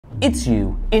It's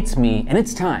you, it's me, and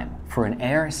it's time for an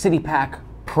Aer City Pack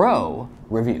Pro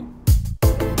review.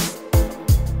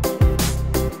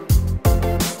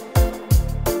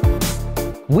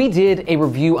 We did a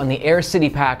review on the Aer City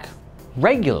Pack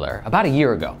Regular about a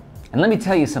year ago. And let me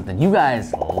tell you something, you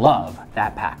guys love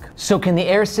that pack. So can the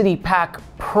Aer City Pack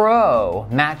Pro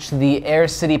match the Aer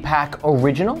City Pack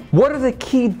Original? What are the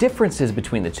key differences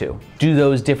between the two? Do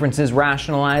those differences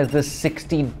rationalize the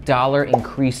 $60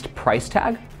 increased price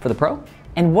tag for the Pro?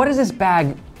 And what is this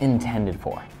bag intended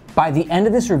for? By the end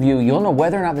of this review, you'll know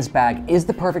whether or not this bag is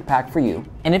the perfect pack for you.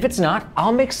 And if it's not,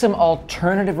 I'll make some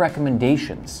alternative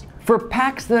recommendations for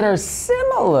packs that are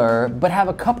similar, but have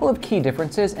a couple of key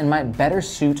differences and might better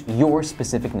suit your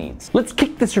specific needs. Let's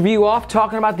kick this review off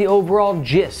talking about the overall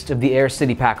gist of the Aer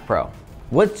City Pack Pro.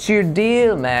 What's your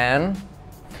deal, man?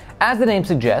 As the name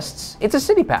suggests, it's a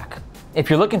city pack.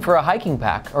 If you're looking for a hiking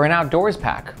pack or an outdoors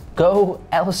pack, go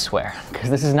elsewhere,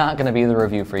 because this is not gonna be the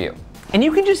review for you. And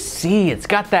you can just see it's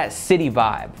got that city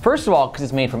vibe. First of all, because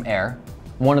it's made from Aer,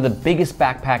 one of the biggest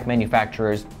backpack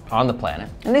manufacturers on the planet,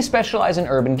 and they specialize in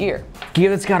urban gear. Gear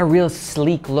that's got a real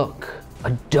sleek look, a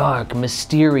dark,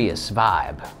 mysterious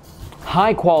vibe.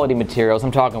 High quality materials,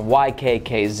 I'm talking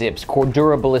YKK zips,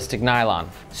 Cordura ballistic nylon,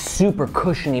 super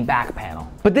cushiony back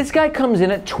panel. But this guy comes in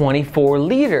at 24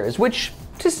 liters, which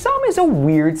to some is a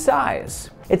weird size.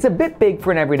 It's a bit big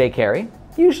for an everyday carry.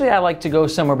 Usually I like to go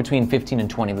somewhere between 15 and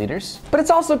 20 liters, but it's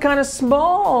also kind of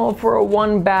small for a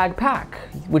one bag pack,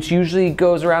 which usually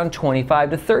goes around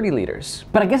 25 to 30 liters.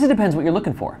 But I guess it depends what you're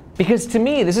looking for. Because to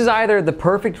me, this is either the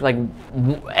perfect, like,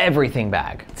 everything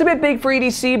bag. It's a bit big for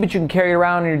EDC, but you can carry it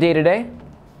around in your day to day.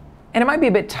 And it might be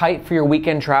a bit tight for your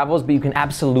weekend travels, but you can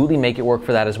absolutely make it work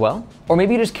for that as well. Or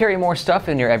maybe you just carry more stuff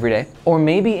in your everyday. Or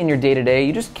maybe in your day-to-day,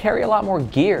 you just carry a lot more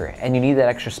gear and you need that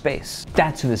extra space.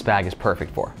 That's who this bag is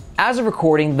perfect for. As of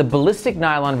recording, the ballistic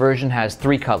nylon version has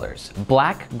 3 colors,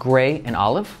 black, gray, and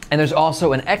olive. And there's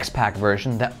also an X-Pack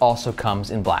version that also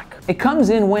comes in black. It comes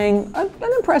in weighing an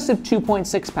impressive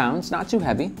 2.6 pounds, not too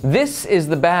heavy. This is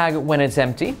the bag when it's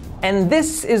empty, and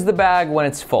this is the bag when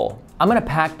it's full. I'm gonna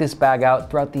pack this bag out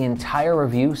throughout the entire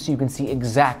review so you can see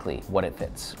exactly what it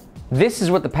fits. This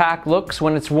is what the pack looks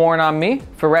when it's worn on me.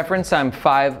 For reference, I'm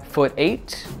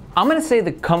 5'8". I'm gonna say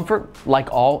the comfort,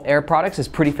 like all Aer products, is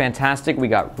pretty fantastic. We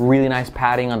got really nice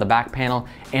padding on the back panel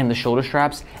and the shoulder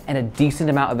straps, and a decent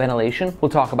amount of ventilation. We'll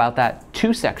talk about that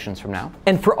 2 sections from now.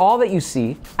 And for all that you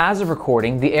see, as of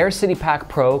recording, the Aer City Pack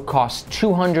Pro costs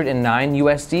 $209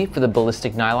 USD for the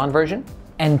ballistic nylon version,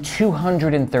 and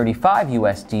 $235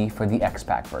 USD for the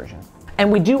X-Pack version.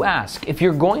 And we do ask, if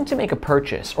you're going to make a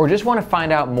purchase or just want to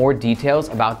find out more details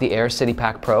about the Aer City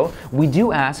Pack Pro, we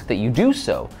do ask that you do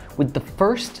so with the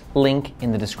first link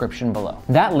in the description below.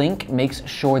 That link makes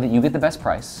sure that you get the best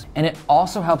price, and it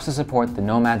also helps to support the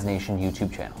Nomads Nation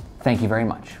YouTube channel. Thank you very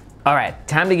much. All right,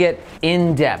 time to get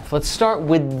in depth. Let's start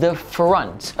with the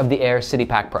front of the Aer City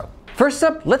Pack Pro. First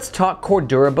up, let's talk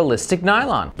Cordura ballistic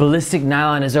nylon. Ballistic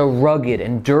nylon is a rugged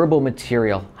and durable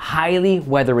material, highly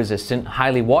weather resistant,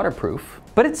 highly waterproof,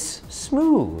 but it's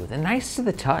smooth and nice to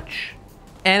the touch.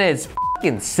 And it's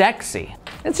fucking sexy.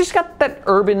 It's just got that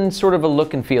urban sort of a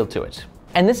look and feel to it.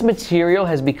 And this material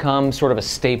has become sort of a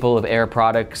staple of Aer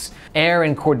products. Aer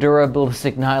and Cordura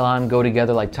ballistic nylon go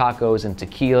together like tacos and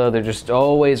tequila. They're just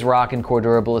always rocking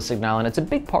Cordura ballistic nylon. It's a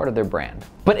big part of their brand.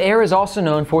 But Aer is also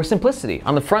known for simplicity.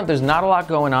 On the front, there's not a lot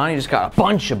going on. You just got a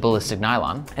bunch of ballistic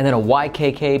nylon, and then a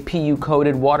YKK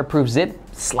PU-coated waterproof zip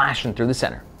slashing through the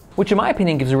center, which in my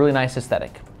opinion gives a really nice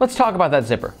aesthetic. Let's talk about that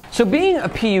zipper. So being a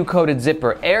PU-coated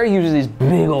zipper, Aer uses these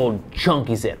big old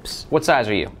chunky zips. What size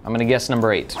are you? I'm gonna guess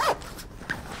number 8.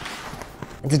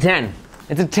 It's a 10.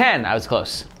 It's a 10, I was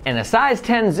close. And a size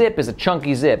 10 zip is a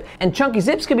chunky zip. And chunky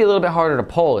zips can be a little bit harder to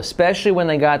pull, especially when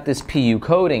they got this PU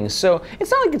coating. So it's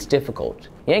not like it's difficult.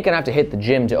 You ain't gonna have to hit the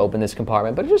gym to open this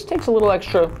compartment, but it just takes a little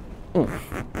extra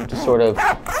oomph to sort of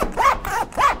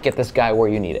get this guy where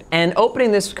you need it. And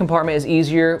opening this compartment is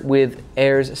easier with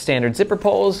Aer's standard zipper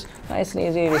pulls. Nice and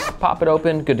easy, just pop it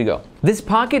open, good to go. This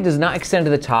pocket does not extend to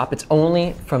the top, it's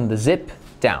only from the zip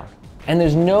down. And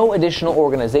there's no additional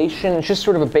organization, it's just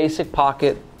sort of a basic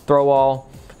pocket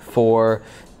throw-all for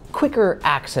quicker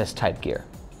access type gear.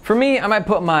 For me, I might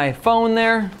put my phone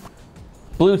there,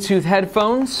 Bluetooth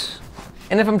headphones,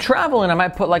 and if I'm traveling, I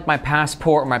might put like my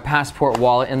passport or my passport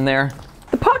wallet in there.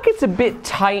 The pocket's a bit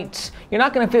tight. You're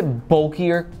not gonna fit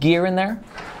bulkier gear in there,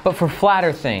 but for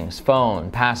flatter things,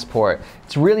 phone, passport,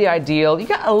 it's really ideal. You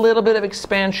got a little bit of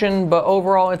expansion, but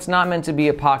overall it's not meant to be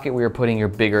a pocket where you're putting your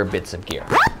bigger bits of gear.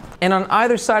 And on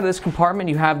either side of this compartment,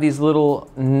 you have these little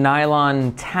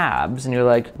nylon tabs, and you're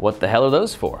like, what the hell are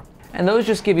those for? And those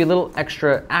just give you a little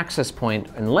extra access point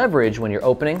and leverage when you're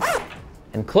opening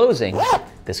and closing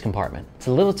this compartment. It's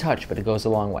a little touch, but it goes a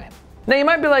long way. Now you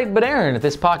might be like, but Aaron, if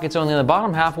this pocket's only in the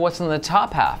bottom half, what's in the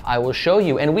top half? I will show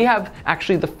you. And we have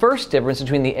actually the first difference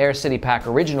between the Aer City Pack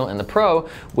Original and the Pro,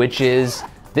 which is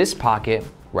this pocket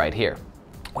right here,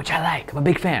 which I like. I'm a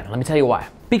big fan. Let me tell you why.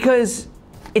 Because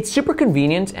it's super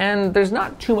convenient and there's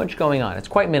not too much going on. It's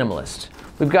quite minimalist.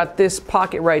 We've got this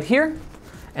pocket right here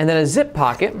and then a zip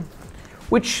pocket,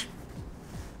 which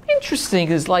interesting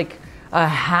is like a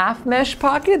half mesh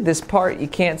pocket. This part you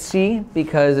can't see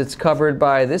because it's covered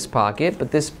by this pocket,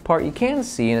 but this part you can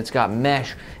see, and it's got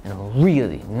mesh and a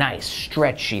really nice,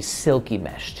 stretchy, silky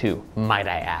mesh too, might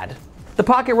I add. The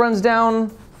pocket runs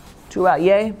down to about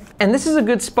yay, and this is a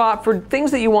good spot for things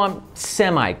that you want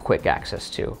semi-quick access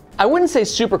to. I wouldn't say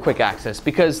super quick access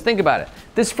because think about it.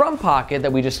 This front pocket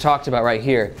that we just talked about right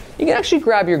here, you can actually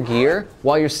grab your gear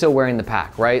while you're still wearing the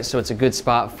pack, right? So it's a good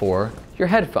spot for your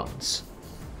headphones.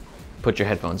 Put your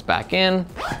headphones back in,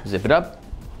 zip it up,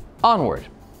 onward.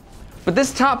 But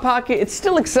this top pocket, it's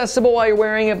still accessible while you're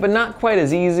wearing it, but not quite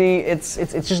as easy. It's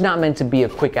just not meant to be a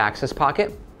quick access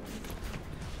pocket.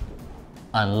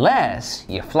 Unless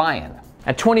you're flying.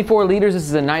 At 24 liters, this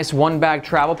is a nice one bag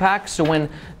travel pack. So when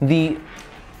the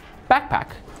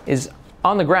backpack is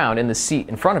on the ground in the seat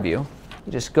in front of you,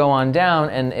 you just go on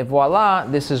down and voila,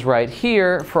 this is right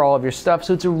here for all of your stuff.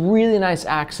 So it's a really nice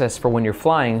access for when you're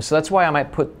flying. So that's why I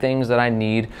might put things that I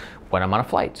need when I'm on a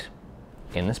flight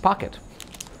in this pocket.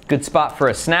 Good spot for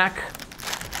a snack,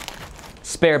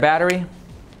 spare battery,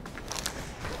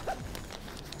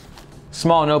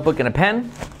 small notebook and a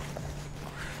pen.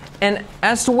 And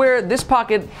as to where this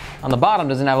pocket on the bottom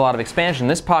doesn't have a lot of expansion,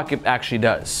 this pocket actually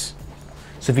does.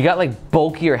 So if you got like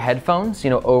bulkier headphones,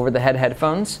 you know, over the head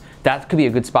headphones, that could be a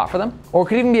good spot for them. Or it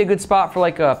could even be a good spot for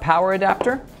like a power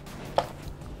adapter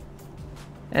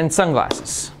and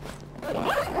sunglasses.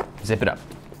 Zip it up.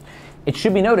 It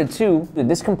should be noted too that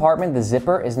this compartment, the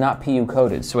zipper, is not PU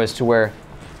coated. So as to where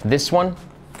this one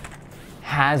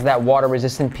has that water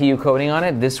resistant PU coating on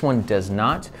it, this one does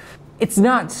not. It's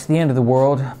not the end of the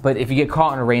world, but if you get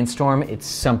caught in a rainstorm, it's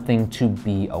something to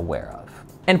be aware of.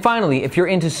 And finally, if you're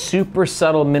into super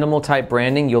subtle minimal type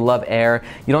branding, you'll love Aer.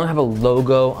 You don't have a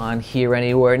logo on here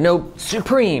anywhere. No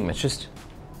Supreme, it's just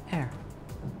Aer,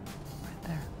 right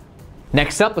there.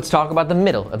 Next up, let's talk about the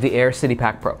middle of the Aer City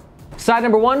Pack Pro. Side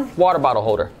number one, water bottle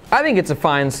holder. I think it's a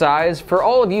fine size. For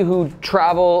all of you who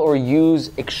travel or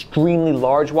use extremely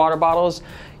large water bottles,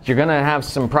 you're gonna have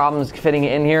some problems fitting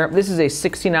it in here. This is a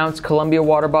 16-ounce Columbia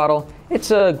water bottle.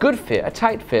 It's a good fit, a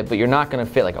tight fit, but you're not gonna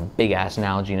fit like a big ass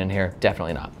Nalgene in here,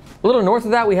 definitely not. A little north of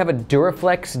that, we have a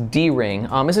Duraflex D-ring.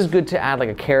 This is good to add like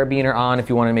a carabiner on if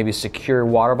you wanna maybe secure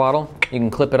water bottle. You can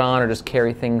clip it on or just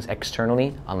carry things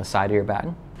externally on the side of your bag.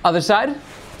 Other side,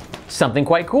 something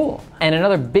quite cool. And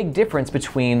another big difference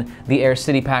between the Aer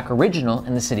City Pack Original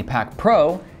and the City Pack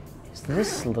Pro is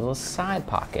this little side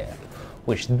pocket,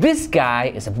 which this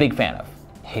guy is a big fan of.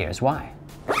 Here's why.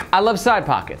 I love side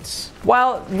pockets.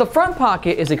 While the front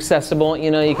pocket is accessible,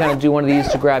 you know, you kind of do one of these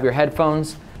to grab your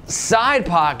headphones, side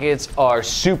pockets are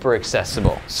super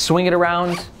accessible. Swing it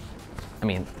around, I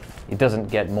mean, it doesn't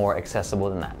get more accessible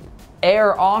than that.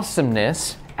 Aer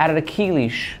Awesomeness added a key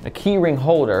leash, a key ring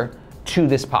holder to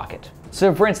this pocket.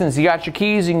 So for instance, you got your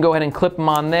keys, you can go ahead and clip them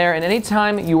on there, and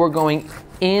anytime you are going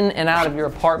in and out of your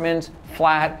apartment,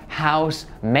 flat, house,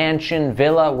 mansion,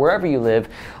 villa, wherever you live,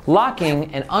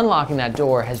 locking and unlocking that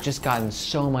door has just gotten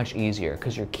so much easier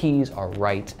because your keys are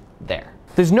right there.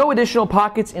 There's no additional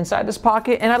pockets inside this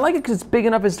pocket, and I like it because it's big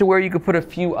enough as to where you could put a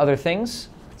few other things.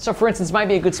 So for instance, it might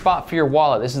be a good spot for your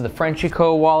wallet. This is the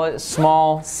Frenchico wallet,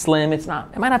 small, slim. It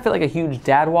might not feel like a huge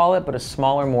dad wallet, but a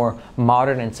smaller, more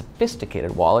modern and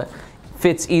sophisticated wallet.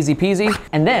 Fits easy peasy.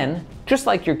 And then, just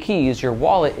like your keys, your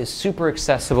wallet is super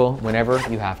accessible whenever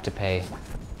you have to pay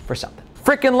for something.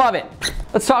 Freaking love it.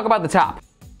 Let's talk about the top.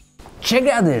 Check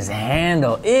out this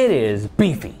handle. It is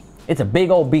beefy. It's a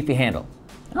big old beefy handle.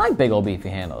 I like big old beefy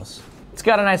handles. It's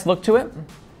got a nice look to it.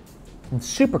 It's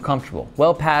super comfortable,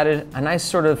 well padded, a nice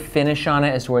sort of finish on it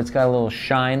as to where it's got a little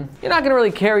shine. You're not gonna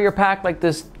really carry your pack like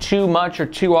this too much or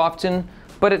too often,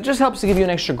 but it just helps to give you an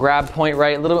extra grab point,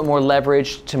 right? A little bit more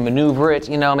leverage to maneuver it,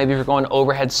 you know, maybe if you're going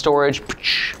overhead storage,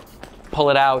 pull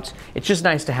it out. It's just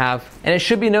nice to have. And it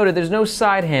should be noted, there's no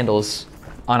side handles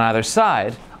on either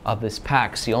side of this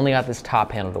pack, so you only got this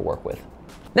top handle to work with.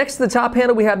 Next to the top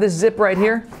handle, we have this zip right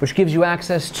here, which gives you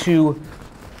access to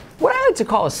what I like to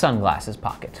call a sunglasses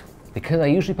pocket, because I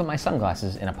usually put my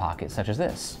sunglasses in a pocket such as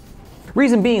this.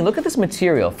 Reason being, look at this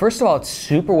material. First of all, it's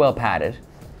super well padded.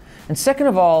 And second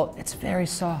of all, it's very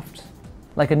soft.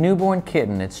 like a newborn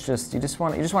kitten. It's just, you just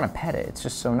want to pet it. It's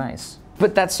just so nice.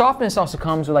 But that softness also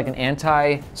comes with like an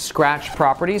anti-scratch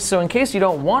property. So in case you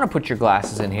don't want to put your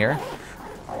glasses in here,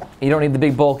 you don't need the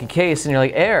big bulky case, and you're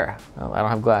like, Aer, oh, I don't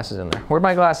have glasses in there. Where'd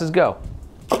my glasses go?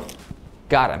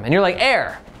 Got them. And you're like,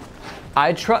 Aer,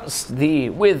 I trust thee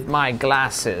with my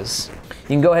glasses. You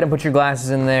can go ahead and put your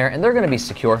glasses in there, and they're gonna be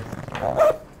secure.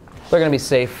 They're gonna be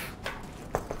safe.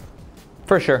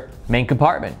 For sure. Main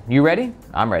compartment, you ready?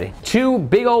 I'm ready. 2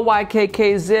 big old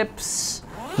YKK zips.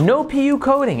 No PU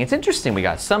coating. It's interesting, we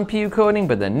got some PU coating,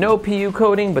 but then no PU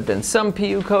coating, but then some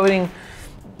PU coating.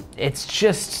 It's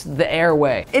just the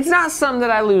airway. It's not something that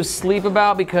I lose sleep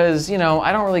about because, you know,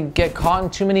 I don't really get caught in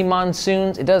too many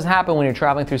monsoons. It does happen when you're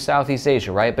traveling through Southeast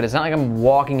Asia, right? But it's not like I'm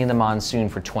walking in the monsoon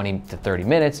for 20 to 30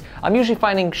 minutes. I'm usually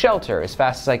finding shelter as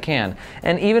fast as I can.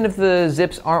 And even if the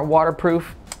zips aren't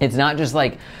waterproof, it's not just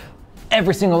like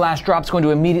every single last drop's going to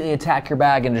immediately attack your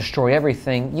bag and destroy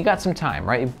everything. You got some time,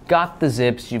 right? You've got the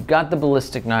zips, you've got the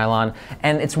ballistic nylon,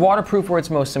 and it's waterproof where it's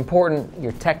most important,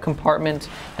 your tech compartment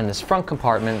and this front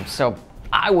compartment, so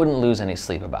I wouldn't lose any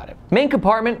sleep about it. Main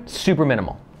compartment, super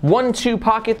minimal. 1-2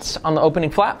 pockets on the opening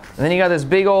flap, and then you got this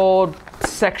big old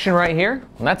section right here,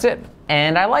 and that's it.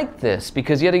 And I like this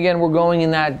because yet again, we're going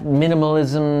in that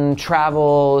minimalism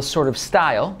travel sort of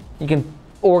style. You can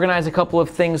organize a couple of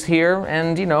things here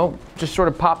and, you know, just sort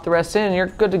of pop the rest in and you're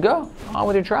good to go on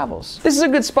with your travels. This is a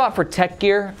good spot for tech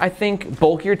gear, I think,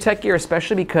 bulkier tech gear,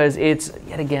 especially because it's,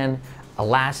 yet again,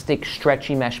 elastic,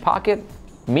 stretchy mesh pocket.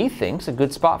 Methinks a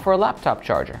good spot for a laptop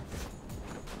charger.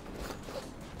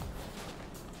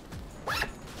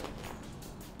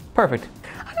 Perfect.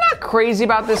 I'm not crazy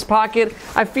about this pocket.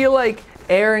 I feel like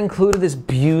Aer included this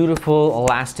beautiful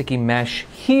elasticy mesh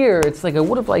here. It's like I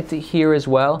would have liked it here as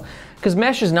well. Because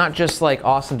mesh is not just like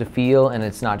awesome to feel and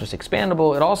it's not just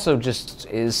expandable, it also just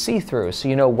is see-through, so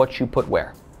you know what you put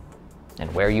where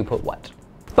and where you put what.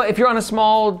 But if you're on a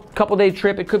small couple-day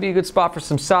trip, it could be a good spot for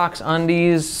some socks,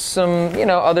 undies, some, you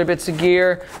know, other bits of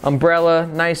gear, umbrella,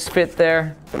 nice fit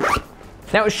there.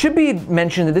 Now it should be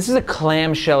mentioned that this is a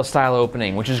clamshell style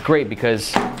opening, which is great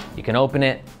because you can open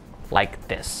it like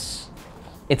this.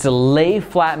 It's a lay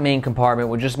flat main compartment,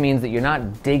 which just means that you're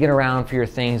not digging around for your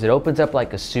things. It opens up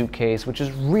like a suitcase, which is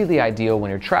really ideal when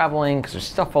you're traveling because there's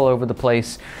stuff all over the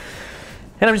place.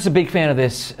 And I'm just a big fan of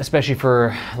this, especially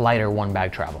for lighter one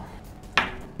bag travel.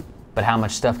 But how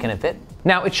much stuff can it fit?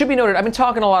 Now, it should be noted, I've been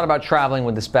talking a lot about traveling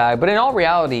with this bag, but in all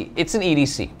reality, it's an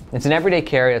EDC. It's an everyday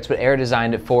carry. That's what Aer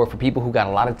designed it for people who got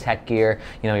a lot of tech gear.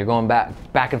 You know, you're going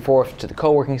back and forth to the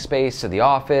co-working space, to the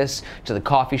office, to the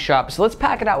coffee shop. So let's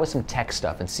pack it out with some tech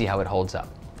stuff and see how it holds up.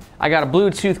 I got a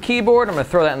Bluetooth keyboard. I'm gonna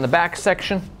throw that in the back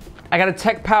section. I got a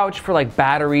tech pouch for like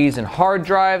batteries and hard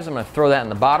drives. I'm gonna throw that in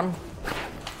the bottom.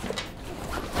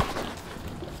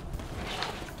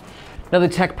 Another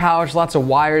tech pouch, lots of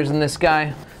wires in this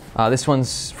guy. This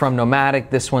one's from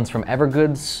Nomadic, this one's from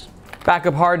Evergoods.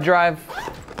 Backup hard drive.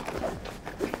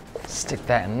 Stick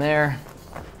that in there.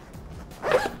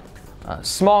 A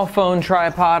small phone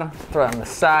tripod, throw it on the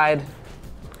side.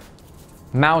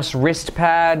 Mouse wrist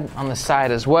pad on the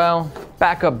side as well.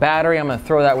 Backup battery, I'm gonna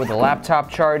throw that with the laptop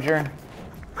charger.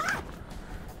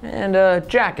 And a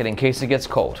jacket in case it gets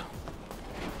cold.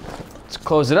 Let's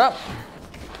close it up.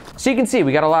 So you can see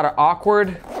we got a lot of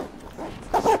awkward,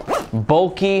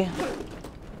 bulky,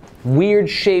 weird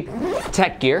shaped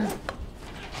tech gear.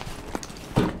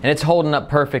 And it's holding up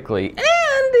perfectly. And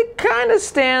it kind of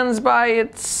stands by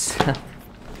its,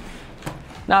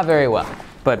 not very well,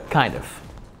 but kind of.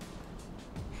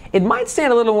 It might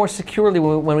stand a little more securely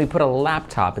when we put a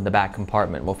laptop in the back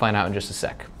compartment. We'll find out in just a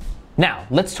sec. Now,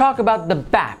 let's talk about the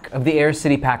back of the Aer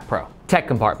City Pack Pro. Tech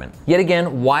compartment. Yet again,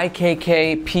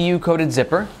 YKK PU coated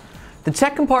zipper. The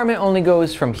tech compartment only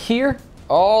goes from here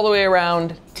all the way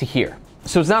around to here.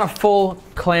 So it's not a full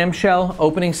clamshell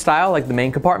opening style like the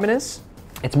main compartment is.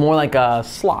 It's more like a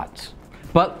slot.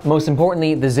 But most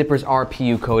importantly, the zippers are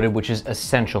PU coated, which is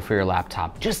essential for your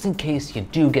laptop, just in case you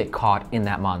do get caught in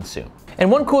that monsoon. And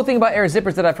one cool thing about Aer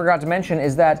zippers that I forgot to mention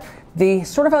is that they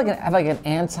sort of have like an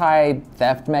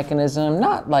anti-theft mechanism,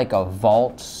 not like a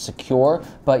vault secure,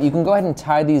 but you can go ahead and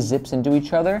tie these zips into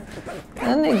each other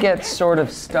and they get sort of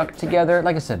stuck together.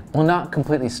 Like I said, will not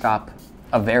completely stop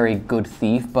a very good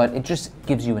thief, but it just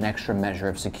gives you an extra measure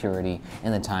of security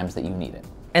in the times that you need it.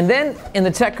 And then in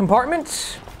the tech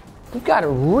compartment, we've got a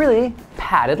really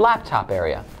padded laptop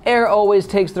area. Aer always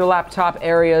takes their laptop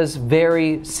areas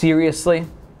very seriously,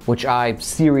 which I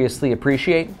seriously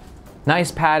appreciate.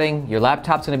 Nice padding, your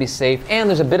laptop's gonna be safe, and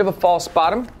there's a bit of a false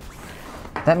bottom.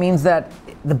 That means that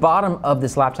the bottom of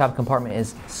this laptop compartment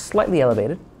is slightly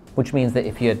elevated, which means that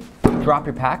if you drop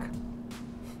your pack,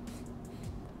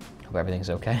 Hope everything's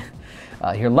okay.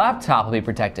 Your laptop will be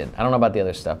protected. I don't know about the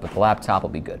other stuff, but the laptop will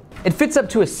be good. It fits up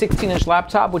to a 16-inch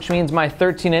laptop, which means my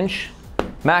 13-inch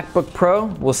MacBook Pro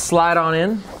will slide on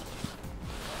in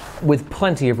with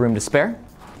plenty of room to spare.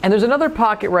 And there's another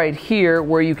pocket right here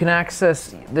where you can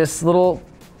access this little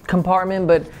compartment,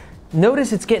 but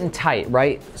notice it's getting tight,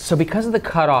 right? So because of the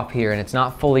cutoff here and it's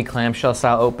not fully clamshell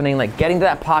style opening, like getting to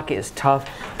that pocket is tough.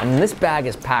 And this bag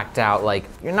is packed out, like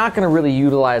you're not gonna really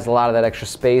utilize a lot of that extra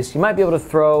space. You might be able to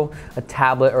throw a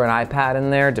tablet or an iPad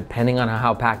in there depending on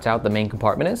how packed out the main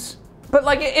compartment is. But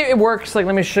like it works. Like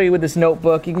let me show you with this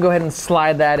notebook. You can go ahead and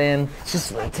slide that in.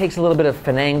 It takes a little bit of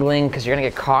finagling because you're gonna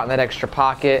get caught in that extra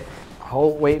pocket.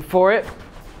 Wait for it.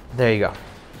 There you go.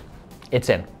 It's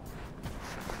in.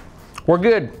 We're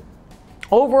good.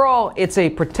 Overall, it's a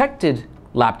protected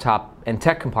laptop and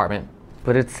tech compartment,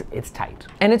 but it's tight.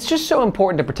 And it's just so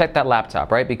important to protect that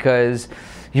laptop, right? Because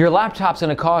your laptop's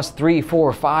gonna cost 3,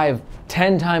 4, 5,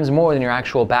 10 times more than your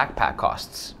actual backpack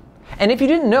costs. And if you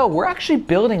didn't know, we're actually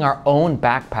building our own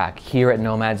backpack here at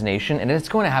Nomads Nation, and it's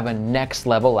going to have a next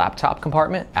level laptop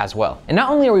compartment as well. And not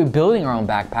only are we building our own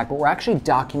backpack, but we're actually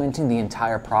documenting the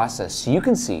entire process so you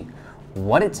can see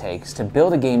what it takes to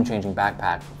build a game-changing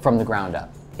backpack from the ground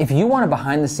up. If you want a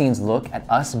behind-the-scenes look at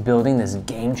us building this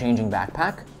game-changing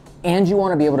backpack, and you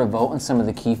want to be able to vote on some of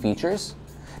the key features,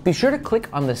 be sure to click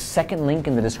on the second link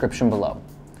in the description below.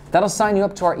 That'll sign you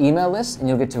up to our email list and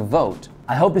you'll get to vote.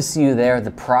 I hope to see you there.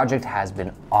 The project has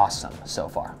been awesome so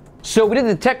far. So we did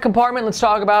the tech compartment. Let's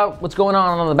talk about what's going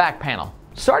on the back panel,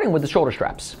 starting with the shoulder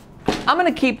straps. I'm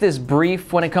gonna keep this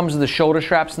brief when it comes to the shoulder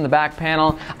straps in the back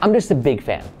panel. I'm just a big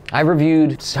fan. I've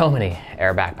reviewed so many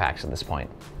Aer backpacks at this point,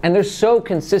 and they're so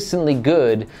consistently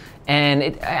good,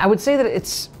 and I would say that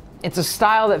it's a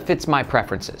style that fits my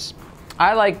preferences.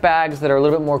 I like bags that are a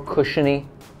little bit more cushiony,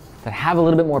 that have a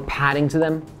little bit more padding to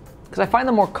them, because I find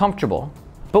them more comfortable.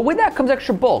 But with that comes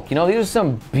extra bulk. You know, these are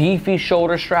some beefy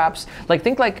shoulder straps.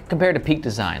 Think compared to Peak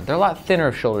Design, they're a lot thinner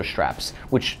shoulder straps,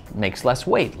 which makes less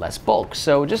weight, less bulk.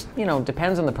 So just,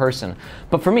 depends on the person.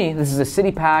 But for me, this is a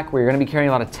city pack where you're gonna be carrying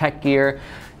a lot of tech gear.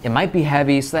 It might be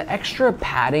heavy, so that extra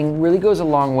padding really goes a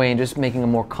long way in just making a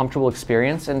more comfortable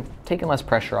experience and taking less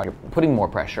pressure on you, putting more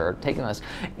pressure, or taking less.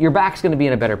 Your back's gonna be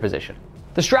in a better position.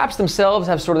 The straps themselves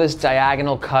have sort of this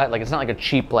diagonal cut. It's not like a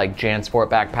cheap JanSport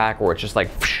backpack where it's just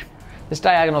whoosh. This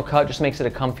diagonal cut just makes it a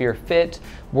comfier fit,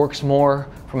 works more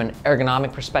from an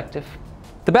ergonomic perspective.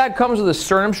 The bag comes with a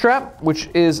sternum strap, which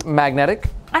is magnetic.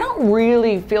 I don't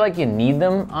really feel like you need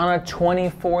them on a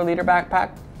 24-liter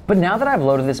backpack, but now that I've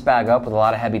loaded this bag up with a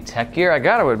lot of heavy tech gear, I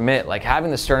gotta admit, having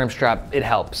the sternum strap, it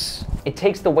helps. It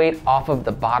takes the weight off of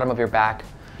the bottom of your back,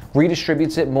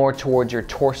 redistributes it more towards your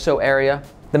torso area.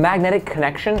 The magnetic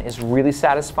connection is really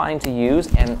satisfying to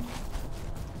use and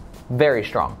very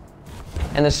strong.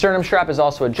 And the sternum strap is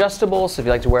also adjustable, so if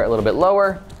you like to wear it a little bit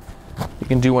lower, you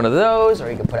can do one of those,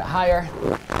 or you can put it higher.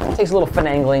 It takes a little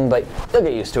finagling, but you'll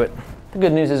get used to it. The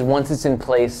good news is once it's in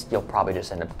place, you'll probably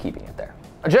just end up keeping it there.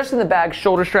 Adjusting the bag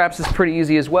shoulder straps is pretty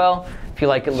easy as well. If you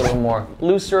like it a little more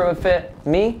looser of a fit,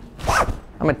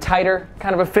 I'm a tighter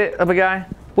kind of a fit of a guy,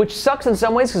 which sucks in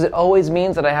some ways because it always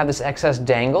means that I have this excess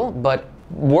dangle, but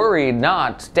worry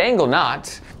not, dangle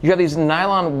not. You have these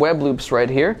nylon web loops right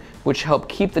here, which help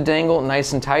keep the dangle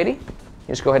nice and tidy. You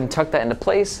just go ahead and tuck that into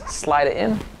place, slide it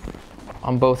in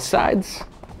on both sides.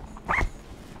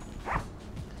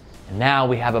 And now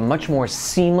we have a much more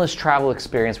seamless travel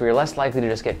experience where you're less likely to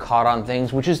just get caught on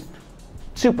things, which is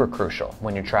super crucial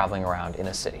when you're traveling around in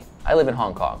a city. I live in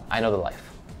Hong Kong, I know the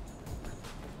life.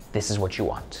 This is what you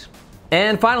want.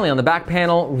 And finally, on the back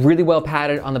panel, really well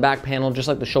padded on the back panel, just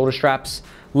like the shoulder straps.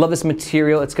 Love this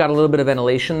material. It's got a little bit of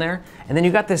ventilation there. And then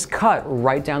you got this cut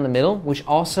right down the middle, which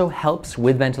also helps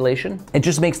with ventilation. It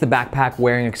just makes the backpack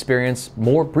wearing experience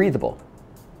more breathable,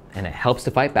 and it helps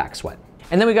to fight back sweat.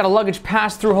 And then we got a luggage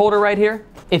pass-through holder right here.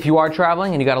 If you are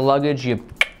traveling and you got a luggage, you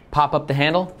pop up the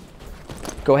handle,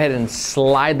 go ahead and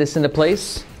slide this into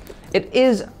place. It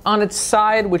is on its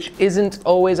side, which isn't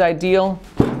always ideal.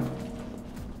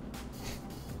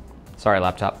 Sorry,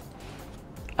 laptop.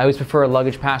 I always prefer a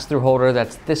luggage pass-through holder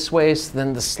that's this way, so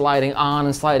then the sliding on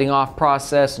and sliding off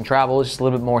process and travel is just a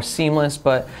little bit more seamless,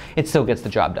 but it still gets the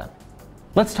job done.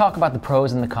 Let's talk about the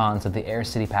pros and the cons of the Aer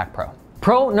City Pack Pro.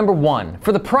 Pro number one,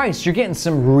 for the price, you're getting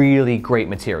some really great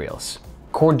materials.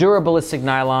 Cordura ballistic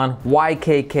nylon,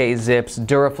 YKK zips,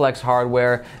 Duraflex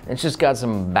hardware. It's just got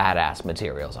some badass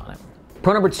materials on it.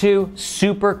 Pro number two,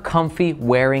 super comfy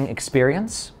wearing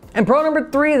experience. And pro number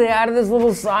three, they added this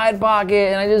little side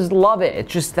pocket, and I just love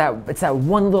it. It's that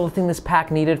one little thing this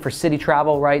pack needed for city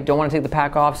travel, right? Don't want to take the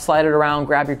pack off, slide it around,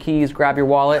 grab your keys, grab your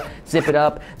wallet, zip it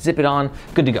up, zip it on,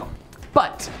 good to go.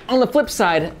 But on the flip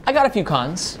side, I got a few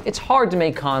cons. It's hard to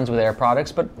make cons with Aer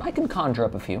products, but I can conjure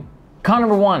up a few. Con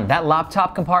number one, that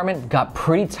laptop compartment got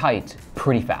pretty tight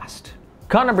pretty fast.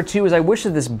 Con number two is I wish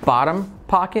that this bottom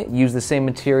pocket used the same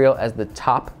material as the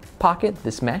top pocket,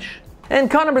 this mesh. And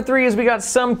con number three is we got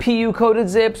some PU coated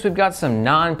zips, we've got some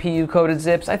non-PU coated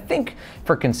zips. I think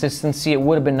for consistency, it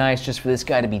would have been nice just for this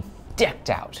guy to be decked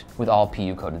out with all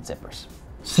PU coated zippers.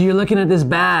 So you're looking at this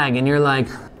bag and you're like,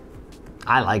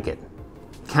 I like it.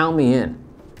 Count me in.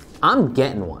 I'm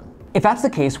getting one. If that's the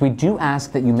case, we do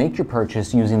ask that you make your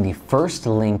purchase using the first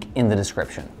link in the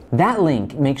description. That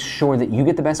link makes sure that you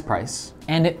get the best price,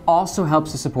 and it also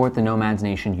helps to support the Nomads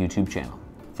Nation YouTube channel.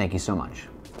 Thank you so much.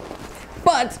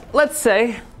 But let's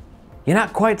say you're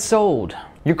not quite sold.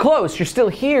 You're close, you're still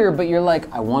here, but you're like,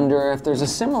 I wonder if there's a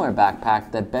similar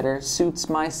backpack that better suits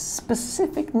my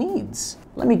specific needs.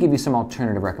 Let me give you some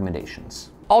alternative recommendations.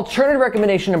 Alternative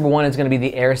recommendation number one is gonna be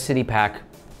the Aer City Pack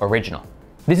Original.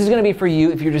 This is gonna be for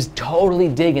you if you're just totally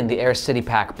digging the Aer City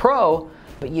Pack Pro,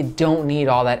 but you don't need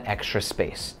all that extra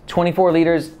space. 24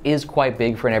 liters is quite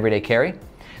big for an everyday carry.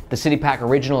 The City Pack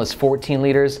Original is 14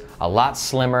 liters, a lot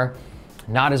slimmer,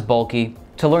 not as bulky.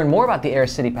 To learn more about the Aer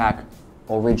City Pack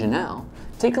Original,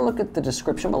 take a look at the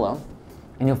description below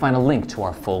and you'll find a link to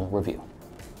our full review.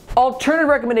 Alternative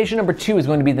recommendation number two is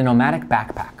going to be the Nomadic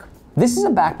Backpack. This is a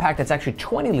backpack that's actually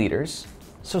 20 liters,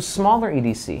 so smaller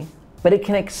EDC, but it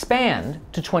can expand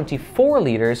to 24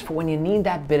 liters for when you need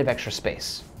that bit of extra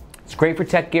space. It's great for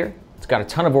tech gear, it's got a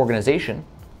ton of organization,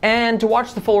 and to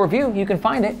watch the full review, you can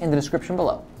find it in the description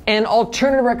below. And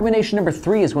alternative recommendation number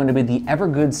three is going to be the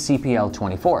Evergood CPL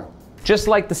 24. Just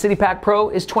like the City Pack Pro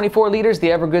is 24 liters, the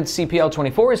Evergood CPL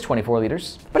 24 is 24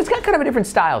 liters, but it's got kind of a different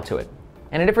style to it,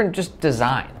 and a different just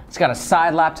design. It's got a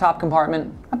side laptop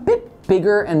compartment, a bit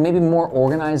bigger and maybe more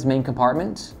organized main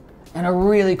compartment, and a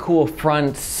really cool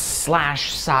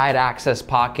front/side access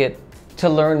pocket. To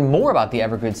learn more about the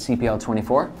Evergood CPL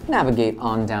 24, navigate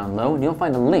on down low and you'll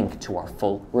find a link to our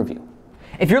full review.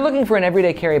 If you're looking for an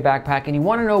everyday carry backpack and you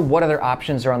want to know what other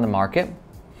options are on the market,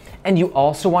 and you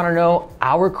also want to know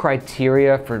our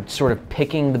criteria for sort of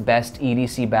picking the best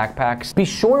EDC backpacks, be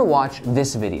sure to watch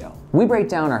this video. We break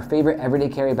down our favorite everyday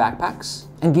carry backpacks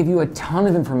and give you a ton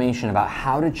of information about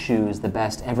how to choose the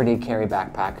best everyday carry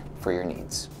backpack for your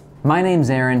needs. My name's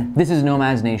Aaron, this is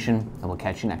Nomads Nation, and we'll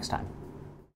catch you next time.